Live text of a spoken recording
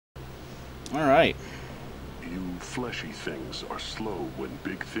Alright. You fleshy things are slow when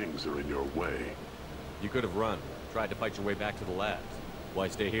big things are in your way. You could have run, tried to fight your way back to the labs. Why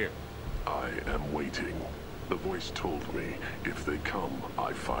stay here? I am waiting. The voice told me, if they come,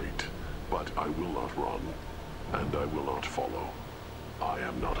 I fight. But I will not run, and I will not follow. I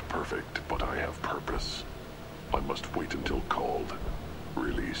am not perfect, but I have purpose. I must wait until called,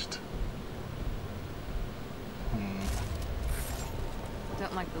 released.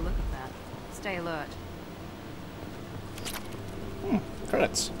 Don't like the look of that. Stay alert.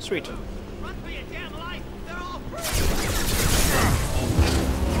 Credits. Sweet. Run for your damn life! They're all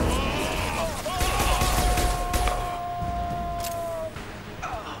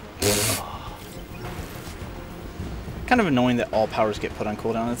Kind of annoying that all powers get put on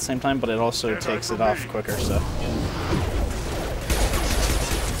cooldown at the same time, but it also takes it off quicker, so.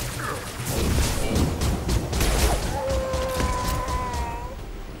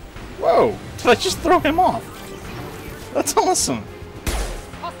 Whoa! Did I just throw him off? That's awesome!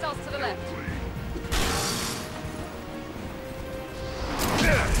 Hostiles to the left.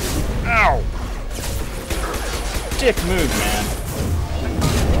 Ow! Dick move, man.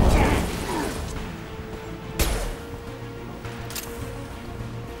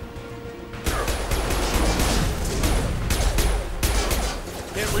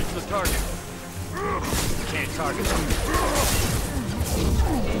 Can't reach the target. Can't target them.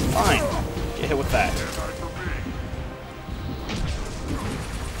 Fine. Get hit with that.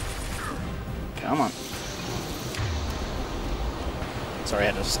 Come on. Sorry,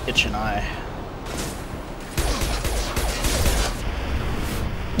 I had to itch an eye.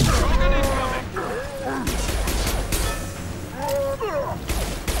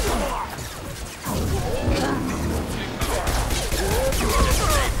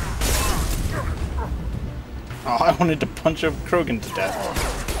 Oh, I wanted to punch a Krogan to death.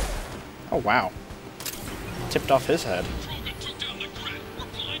 Oh, wow. Tipped off his head.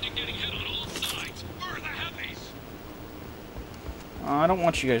 I don't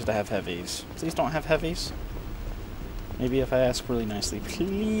want you guys to have heavies. Please don't have heavies. Maybe if I ask really nicely.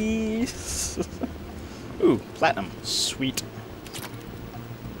 Please. Ooh, platinum. Sweet.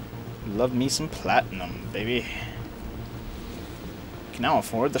 Love me some platinum, baby. Can now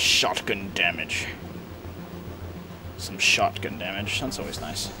afford the shotgun damage. Some shotgun damage. That's always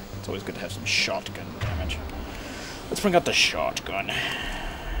nice. It's always good to have some shotgun damage. Let's bring out the shotgun.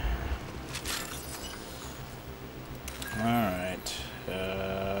 Alright.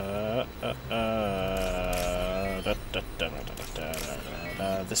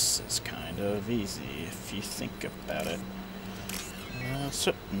 This is kind of easy if you think about it. A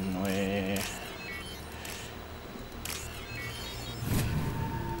certain way.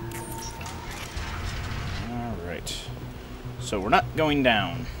 Alright. So we're not going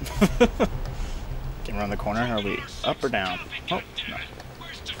down. Can around the corner. Are we up or down? Oh, no.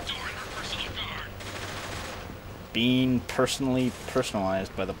 Being personally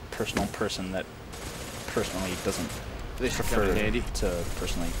personalized by the personal person that personally doesn't prefer to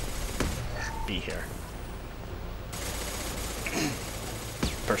personally be here.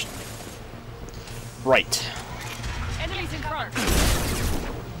 Personally. Right. Enemies in front.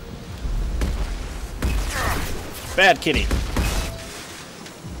 Bad kitty.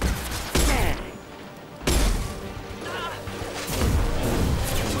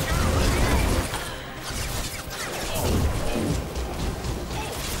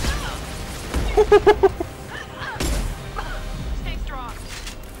 Stay strong.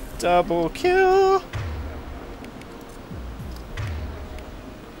 Double kill.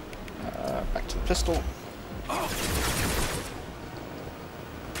 Back to the pistol.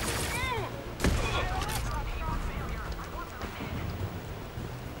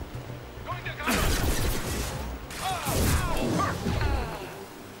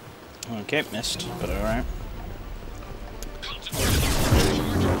 Okay, missed, but alright.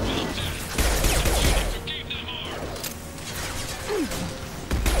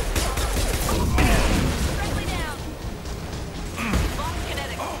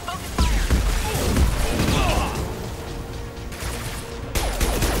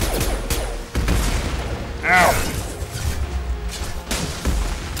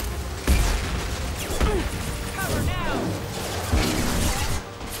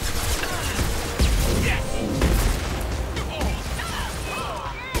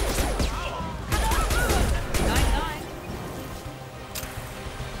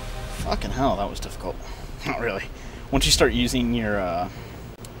 Fucking hell, that was difficult. Not really. Once you start using your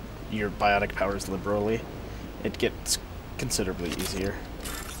biotic powers liberally, it gets considerably easier.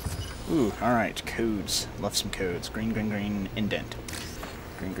 Ooh, alright, codes. Love some codes. Green, green, green, indent.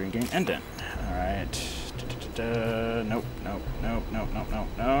 Green, green, green, indent. Alright. Nope, nope, nope, nope, nope, nope,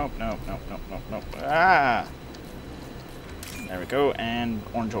 nope, nope, nope, nope, nope, nope. Ah! There we go, and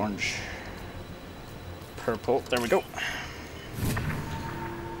orange, orange. Purple, there we go.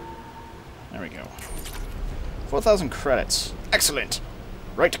 There we go. 4,000 credits. Excellent!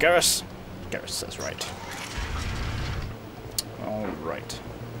 Right, Garrus? Garrus says right. Alright.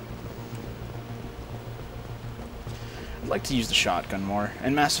 I'd like to use the shotgun more.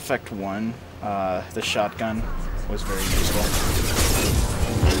 In Mass Effect 1, the shotgun was very useful.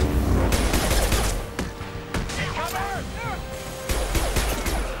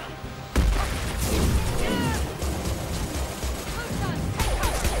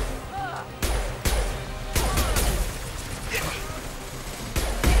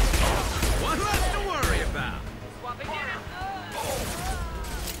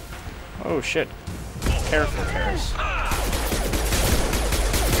 Oh shit. Careful, Paris.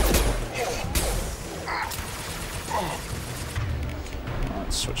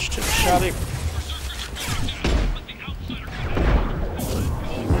 Let's switch to the shotty.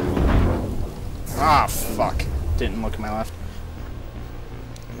 Ah, fuck. Didn't look at my left.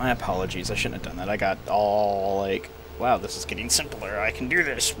 My apologies, I shouldn't have done that. I got all like, wow, this is getting simpler. I can do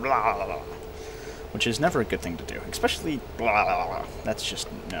this. Blah, blah, blah. Which is never a good thing to do. Especially, blah, blah, blah. That's just,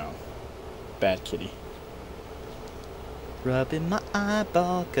 no. Bad kitty. Rubbing my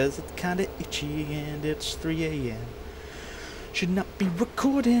eyeball cause it's kinda itchy and it's 3 a.m. Should not be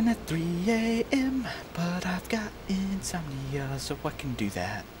recording at 3 a.m. But I've got insomnia so I can do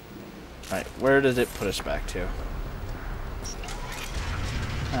that. Alright, where did it put us back to?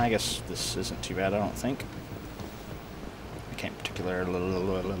 I guess this isn't too bad, I don't think. I can't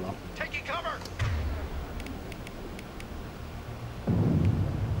particularly... Taking cover!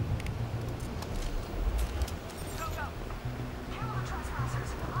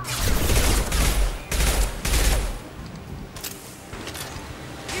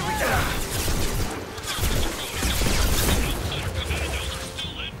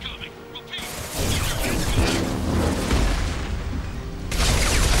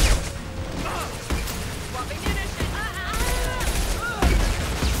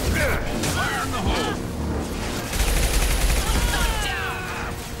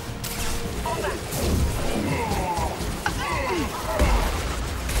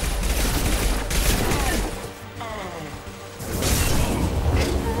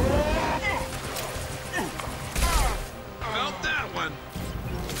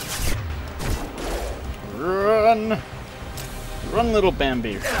 Run! Run, little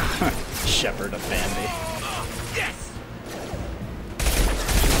Bambi. Shepherd of Bambi. Yes!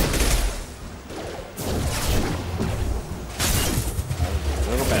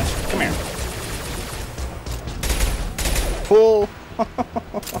 Little bastard. Come here. Pull!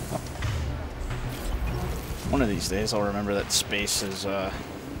 One of these days I'll remember that space is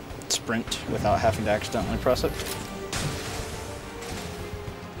sprint without having to accidentally press it.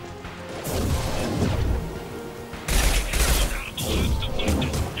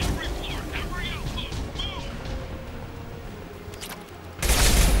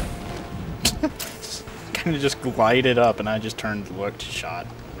 Kind of just glided up and I just turned, looked, shot.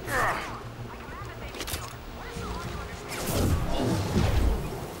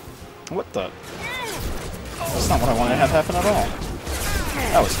 What the? That's not what I wanted to have happen at all.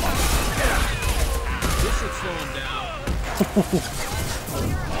 That was fun. This should slow him down.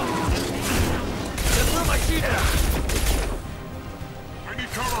 Just throw my sheet out. I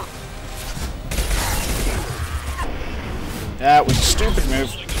need cover. That was a stupid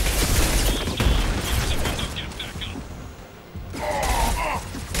move.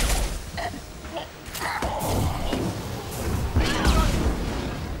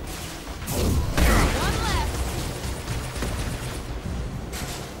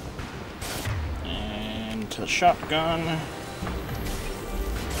 To the shotgun.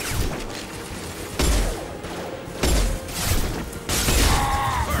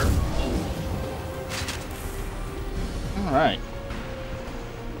 All right.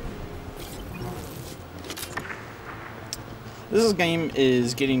 This game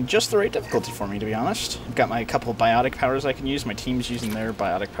is getting just the right difficulty for me, to be honest. I've got my couple biotic powers I can use. My team's using their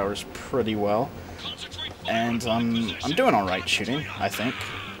biotic powers pretty well, and I'm doing all right shooting, I think.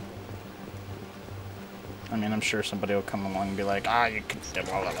 I mean, I'm sure somebody will come along and be like, ah, you can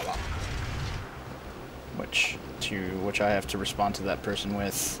blah, blah, blah, blah. Which I have to respond to that person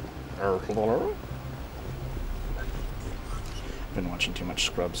with. I've been watching too much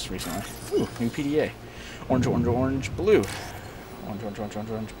Scrubs recently. Ooh, new PDA. Orange, orange, orange, blue. Orange, orange, orange,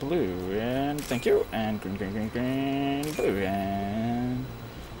 orange, orange, blue. And thank you. And green, green, green, green, blue.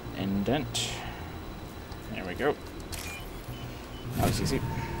 And dent. There we go. That was easy.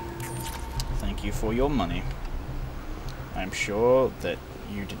 Thank you for your money. I'm sure that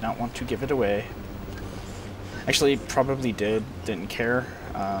you did not want to give it away. Actually, probably did. Didn't care.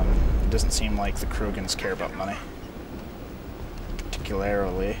 It doesn't seem like the Krogans care about money.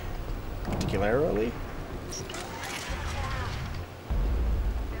 Particularly?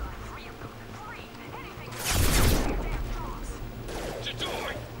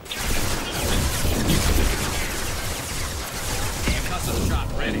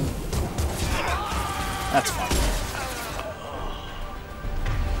 Ready. That's fine.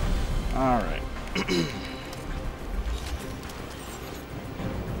 Alright.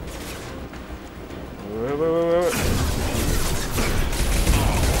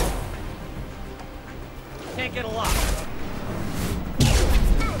 Can't get a lock.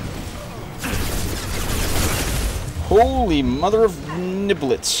 Holy mother of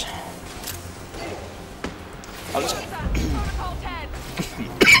niblets. I'll just... Protocol 10.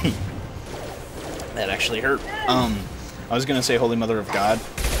 That actually hurt. I was gonna say Holy Mother of God,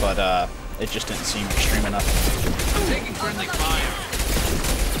 but it just didn't seem extreme enough. I'm taking friendly fire.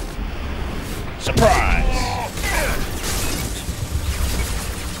 Surprise!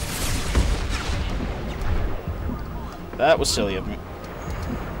 That was silly of me.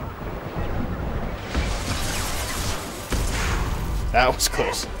 That was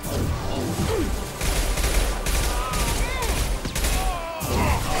close.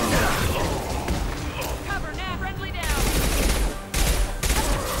 Cover now. Friendly down.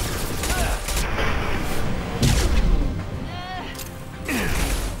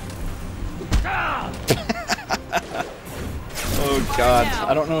 Oh god,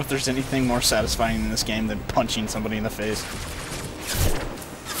 I don't know if there's anything more satisfying in this game than punching somebody in the face.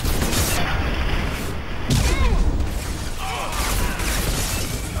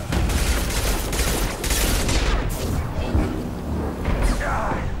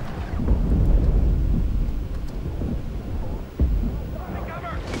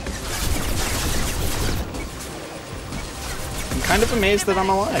 I'm kind of amazed that I'm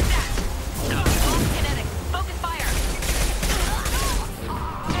alive. Kinetic. Focus fire.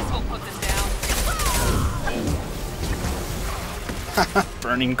 This will put them down.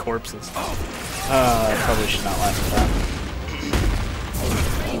 Burning corpses. I probably should not laugh at that.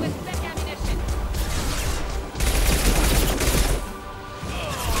 Ready with spec ammunition.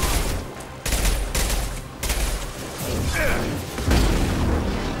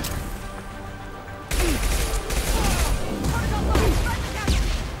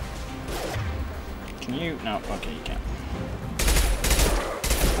 Can you? No, okay, you can't.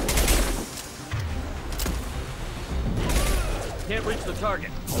 Can't reach the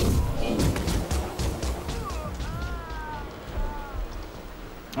target.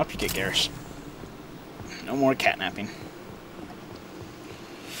 Up you get, Garrus. No more catnapping.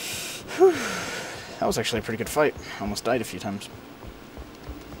 Whew. That was actually a pretty good fight. Almost died a few times.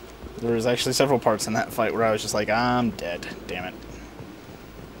 There was actually several parts in that fight where I was just like, I'm dead. Damn it.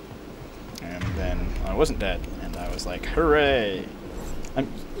 And then I wasn't dead, and I was like, hooray!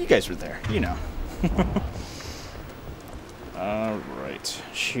 You guys were there, you know. Alright.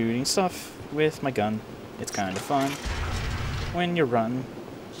 Shooting stuff with my gun. It's kind of fun when you run.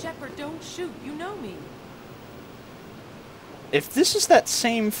 Shepard, don't shoot. You know me. If this is that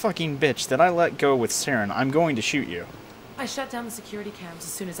same fucking bitch that I let go with Saren, I'm going to shoot you. I shut down the security cams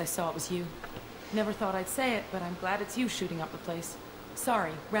as soon as I saw it was you. Never thought I'd say it, but I'm glad it's you shooting up the place.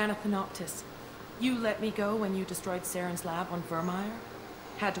 Sorry, ran a Thanoptis. You let me go when you destroyed Saren's lab on Vermeer.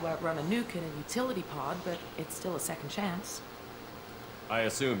 Had to outrun a nuke in a utility pod, but it's still a second chance. I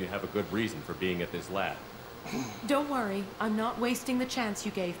assume you have a good reason for being at this lab. Don't worry, I'm not wasting the chance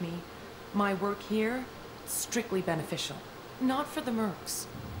you gave me. My work here, strictly beneficial. Not for the mercs.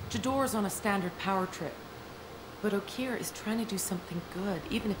 Jador's on a standard power trip. But Okeer is trying to do something good,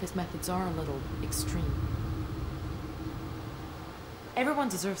 even if his methods are a little extreme. Everyone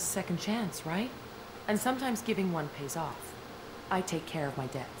deserves a second chance, right? And sometimes giving one pays off. I take care of my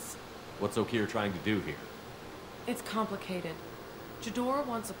debts. What's Okeer trying to do here? It's complicated. Jador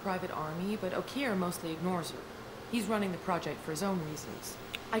wants a private army, but Okeer mostly ignores her. He's running the project for his own reasons.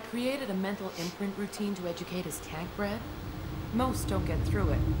 I created a mental imprint routine to educate his tank bred. Most don't get through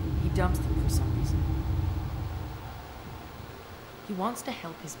it. He dumps them for some reason. He wants to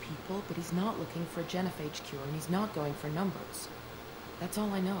help his people, but he's not looking for a genophage cure, and he's not going for numbers. That's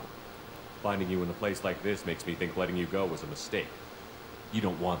all I know. Finding you in a place like this makes me think letting you go was a mistake. You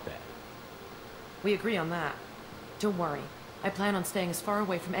don't want that. We agree on that. Don't worry. I plan on staying as far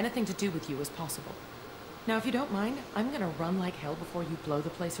away from anything to do with you as possible. Now, if you don't mind, I'm gonna run like hell before you blow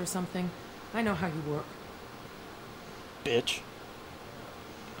the place or something. I know how you work. Bitch.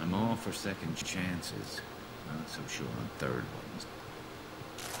 I'm all for second chances. Not so sure on third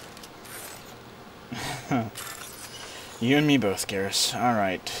ones. You and me both, Garrus.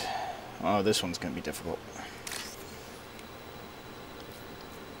 Alright. Oh, this one's gonna be difficult.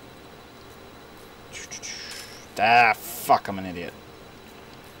 Ah, fuck, I'm an idiot.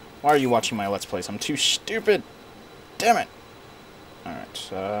 Why are you watching my Let's Plays? I'm too stupid. Damn it. Alright,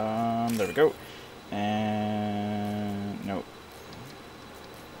 there we go. And... nope.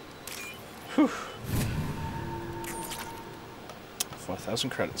 Whew. 4,000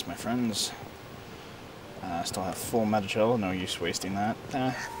 credits, my friends. Still have full metagel, no use wasting that.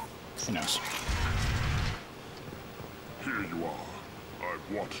 Who knows? Here you are.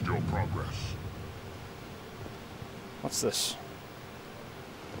 I've watched your progress. What's this?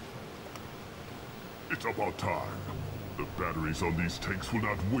 It's about time. The batteries on these tanks will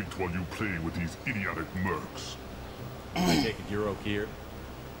not wait while you play with these idiotic mercs. I take it you're here?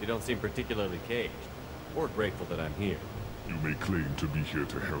 You don't seem particularly caged, or grateful that I'm here. You may claim to be here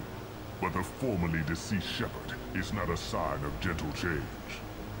to help, but the formerly deceased shepherd is not a sign of gentle change.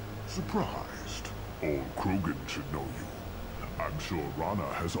 Surprised? Old Krogan should know you. I'm sure Rana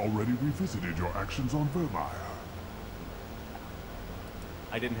has already revisited your actions on Vermeer.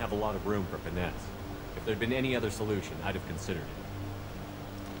 I didn't have a lot of room for finesse. If there'd been any other solution, I'd have considered it.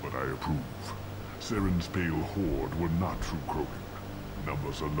 But I approve. Saren's pale horde were not true Krogan.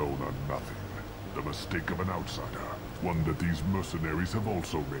 Numbers alone are nothing. The mistake of an outsider, one that these mercenaries have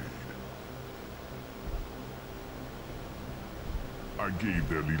also made. I gave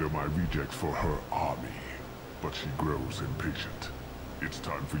their leader my rejects for her army, but she grows impatient. It's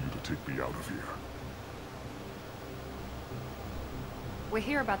time for you to take me out of here. We're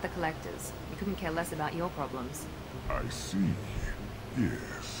here about the collectors. We couldn't care less about your problems. I see.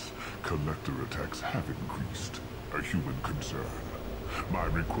 Yes, collector attacks have increased. A human concern. My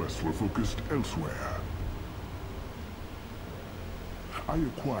requests were focused elsewhere. I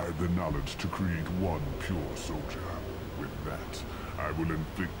acquired the knowledge to create one pure soldier. With that, I will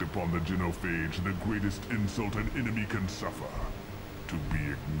inflict upon the genophage the greatest insult an enemy can suffer. To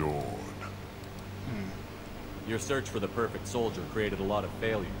be ignored. Your search for the perfect soldier created a lot of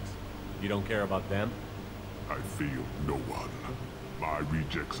failures. You don't care about them? I failed no one. My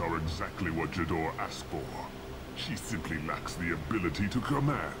rejects are exactly what Jador asked for. She simply lacks the ability to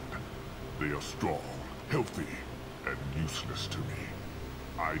command. They are strong, healthy, and useless to me.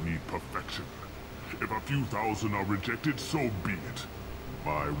 I need perfection. If a few thousand are rejected, so be it.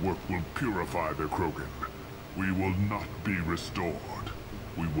 My work will purify the Krogan. We will not be restored.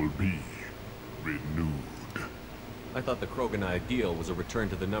 We will be renewed. I thought the Krogan ideal was a return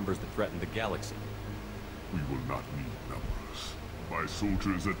to the numbers that threatened the galaxy. We will not need numbers. My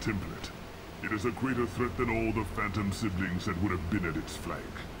soldier is a template. It is a greater threat than all the Phantom siblings that would have been at its flank.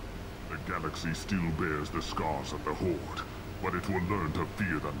 The galaxy still bears the scars of the Horde, but it will learn to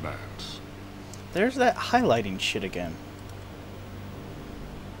fear the Lance. There's that highlighting shit again.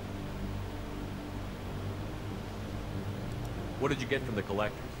 What did you get from the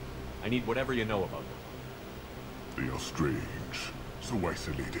collectors? I need whatever you know about them. They are strange, so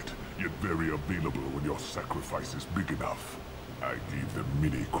isolated, yet very available when your sacrifice is big enough. I gave them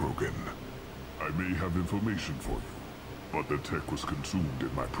mini Krogan. I may have information for you, but the tech was consumed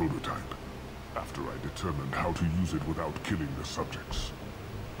in my prototype, after I determined how to use it without killing the subjects.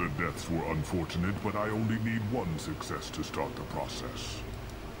 The deaths were unfortunate, but I only need one success to start the process.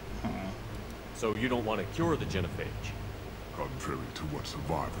 So you don't want to cure the genophage? Contrary to what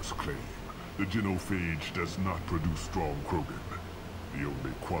survivors claim, the genophage does not produce strong Krogan. The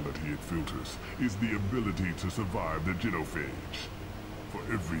only quality it filters is the ability to survive the genophage. For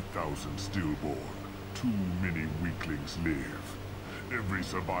every 1,000 stillborn, too many weaklings live. Every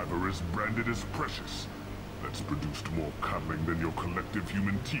survivor is branded as precious. That's produced more coddling than your collective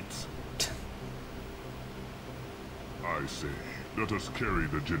human teats. I say, let us carry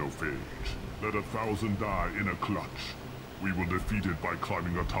the genophage. Let 1,000 die in a clutch. We will defeat it by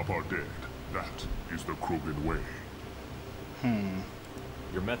climbing atop our dead. That is the Krogan way.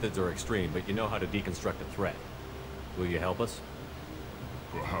 Your methods are extreme, but you know how to deconstruct a threat. Will you help us?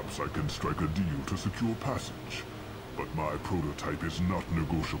 Perhaps I can strike a deal to secure passage. But my prototype is not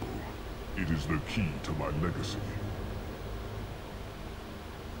negotiable. It is the key to my legacy.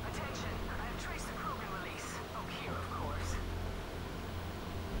 Attention, I've traced the Krogan release. Oh, here, of course.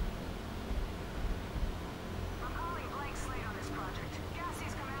 I'm calling a blank slate on this project. Gas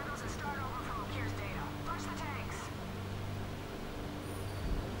these commandos and start over from Okir's data. First the tanks.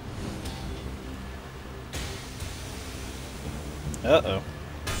 Uh-oh.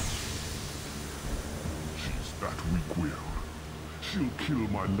 She's that weak-willed. She'll kill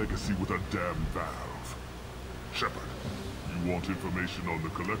my legacy with a damn valve. Shepard, you want information on the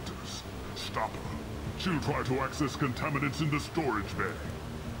collectors? Stop her. She'll try to access contaminants in the storage bay.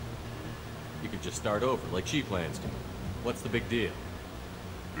 You could just start over, like she plans to. What's the big deal?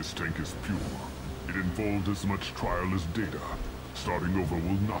 This tank is pure. It involved as much trial as data. Starting over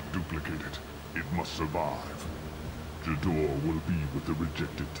will not duplicate it. It must survive. Jador will be with the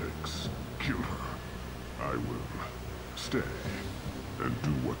rejected tanks. Kill her. I will stay and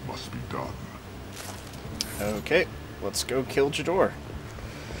do what must be done. Okay, let's go kill Jador.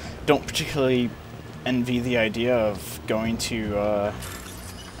 Don't particularly envy the idea of going to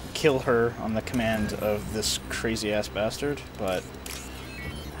kill her on the command of this crazy-ass bastard, but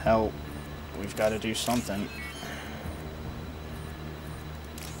hell, we've got to do something.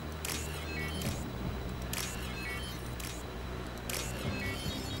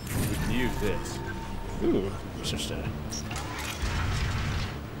 We can use this. Ooh, research data.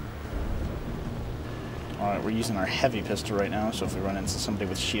 Alright, we're using our heavy pistol right now, so if we run into somebody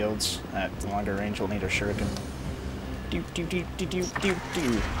with shields at longer range, we'll need our shuriken. Do do do do do do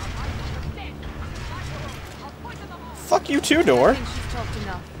do. Fuck you too, Door. I think she's talked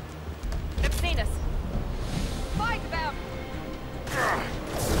enough. They've seen us. Fight them!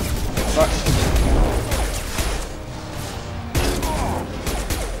 Fuck.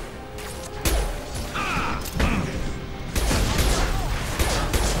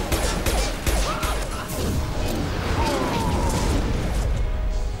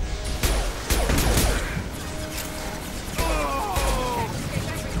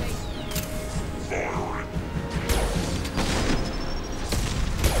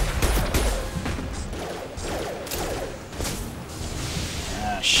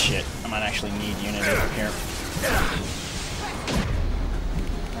 Shit, I might actually need unity up here.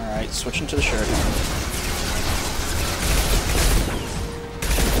 Alright, switching to the shuriken.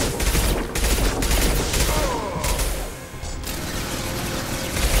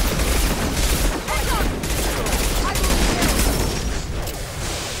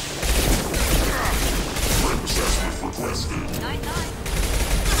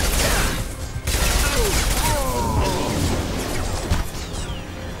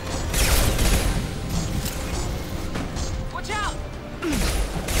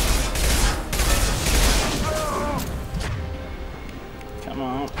 Come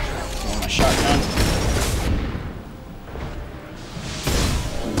on. Oh, my shotgun.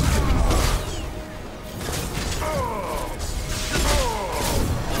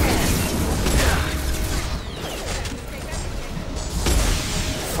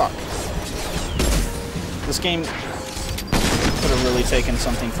 Fuck. This game could have really taken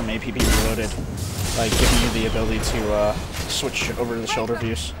something from APB Reloaded by giving you the ability to switch over to the shoulder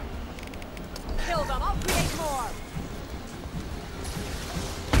views. Kill them, I'll create more!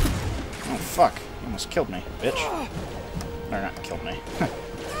 Oh fuck, you almost killed me, bitch. Or not killed me.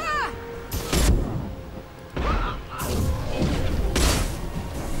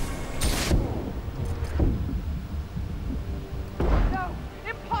 No!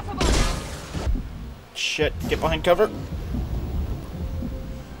 Impossible! Shit, get behind cover.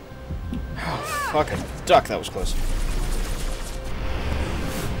 Oh, fuck, a duck, that was close.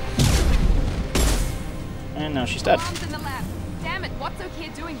 And now she's dead. Alarms in the lab. Damn it, what's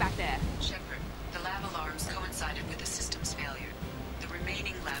O'Keefe doing back there? Shepard, the lab alarms coincided with the system's failure. The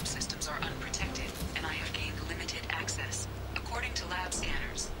remaining lab systems are unprotected, and I have gained limited access. According to lab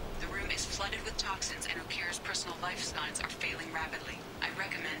scanners, the room is flooded with toxins and O'Keefe's personal life signs are failing rapidly. I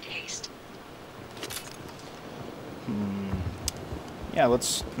recommend haste. Yeah,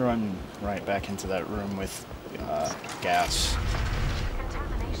 let's run right back into that room with gas.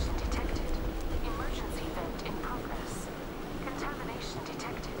 Contamination detected. Emergency vent in progress. Contamination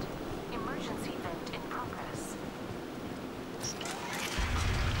detected. Emergency vent in progress.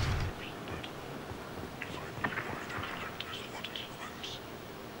 If I knew why the collectors wanted humans,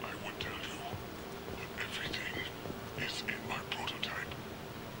 I would tell you. But everything is in my prototype.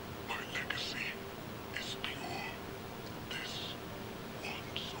 My legacy is pure. This one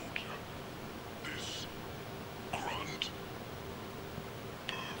soldier. This grunt.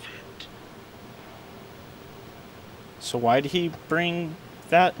 Perfect. So why did he bring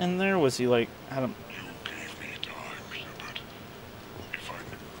that in there? Was he like, I don't... You gave me time, Shepard. If I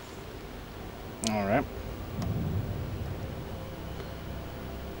Alright.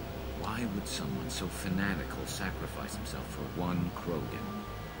 Why would someone so fanatical sacrifice himself for one Krogan?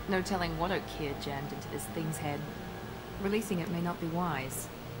 No telling what O'Keefe jammed into this thing's head. Releasing it may not be wise.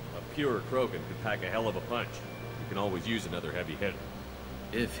 A pure Krogan could pack a hell of a punch. can always use another heavy hitter.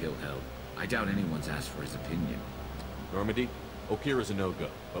 If he'll help. I doubt anyone's asked for his opinion. Normandy, Okira's a no-go,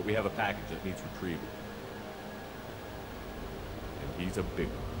 but we have a package that needs retrieval. And he's a big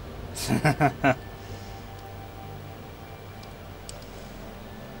one.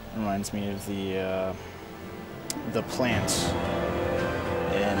 Reminds me of the plant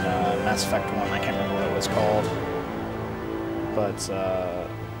in Mass Effect 1. I can't remember what it was called, but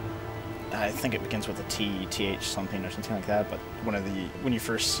I think it begins with a T, TH something or something like that. But when you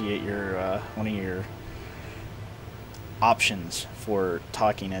first see it, one of your options for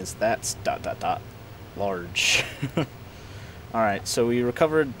talking is that's ... large. All right, so we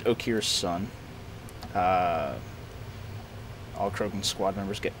recovered Okira's son. All Krogan squad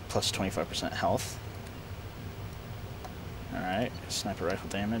members get plus 25% health. Alright, sniper rifle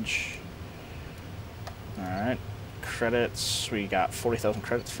damage. Alright, credits. We got 40,000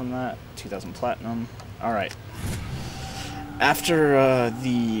 credits from that, 2,000 platinum. Alright. After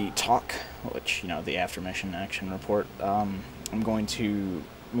the talk, which, you know, the after mission action report, I'm going to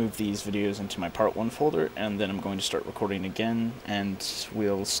move these videos into my part 1 folder, and then I'm going to start recording again, and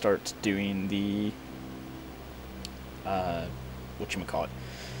we'll start doing the whatchamacallit,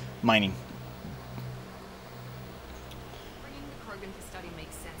 mining. Bringing the Krogan to study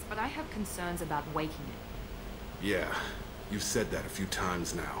makes sense, but I have concerns about waking it. Yeah, you've said that a few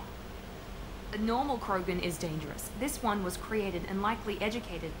times now. A normal Krogan is dangerous. This one was created and likely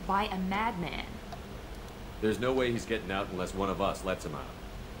educated by a madman. There's no way he's getting out unless one of us lets him out.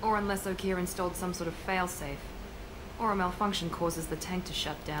 Or unless Okira installed some sort of failsafe. Or a malfunction causes the tank to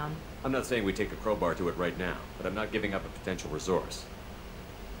shut down. I'm not saying we take a crowbar to it right now, but I'm not giving up a potential resource.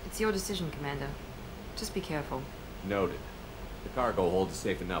 It's your decision, Commander. Just be careful. Noted. The cargo hold is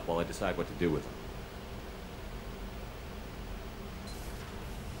safe enough while I decide what to do with them.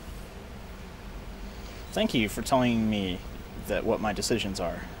 Thank you for telling me what my decisions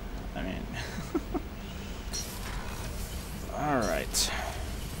are. I mean... Alright.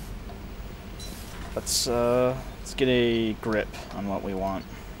 Let's get a grip on what we want.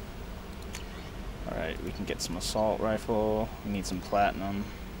 Alright, we can get some assault rifle. We need some platinum.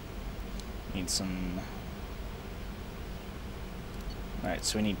 Need some... Alright,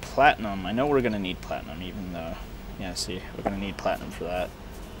 so we need platinum. I know we're gonna need platinum, even though... Yeah, see, we're gonna need platinum for that.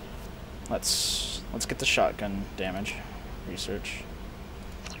 Let's get the shotgun damage. Research.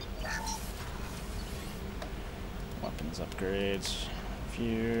 Weapons upgrades.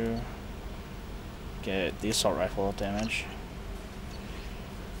 Few. Get the assault rifle damage.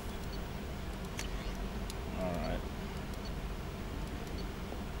 Alright.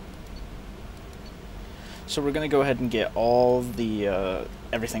 So we're gonna go ahead and get all the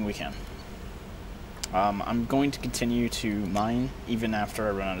everything we can. I'm going to continue to mine even after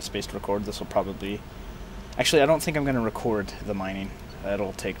I run out of space to record. This will probably... Actually, I don't think I'm going to record the mining.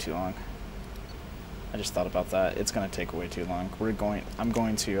 It'll take too long. I just thought about that. It's going to take way too long. I'm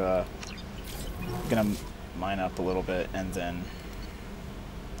going to mine up a little bit, and then...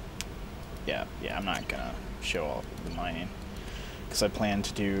 Yeah, I'm not going to show all the mining, because I plan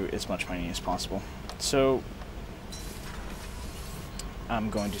to do as much mining as possible. So, I'm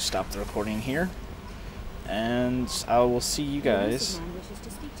going to stop the recording here. And I will see you guys. The elusive man wishes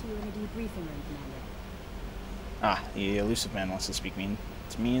to speak to you in a debriefing room, Commander. Ah, the elusive man wants to speak to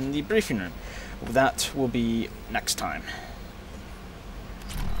me in the briefing room. That will be next time.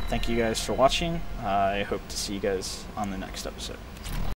 Thank you guys for watching. I hope to see you guys on the next episode.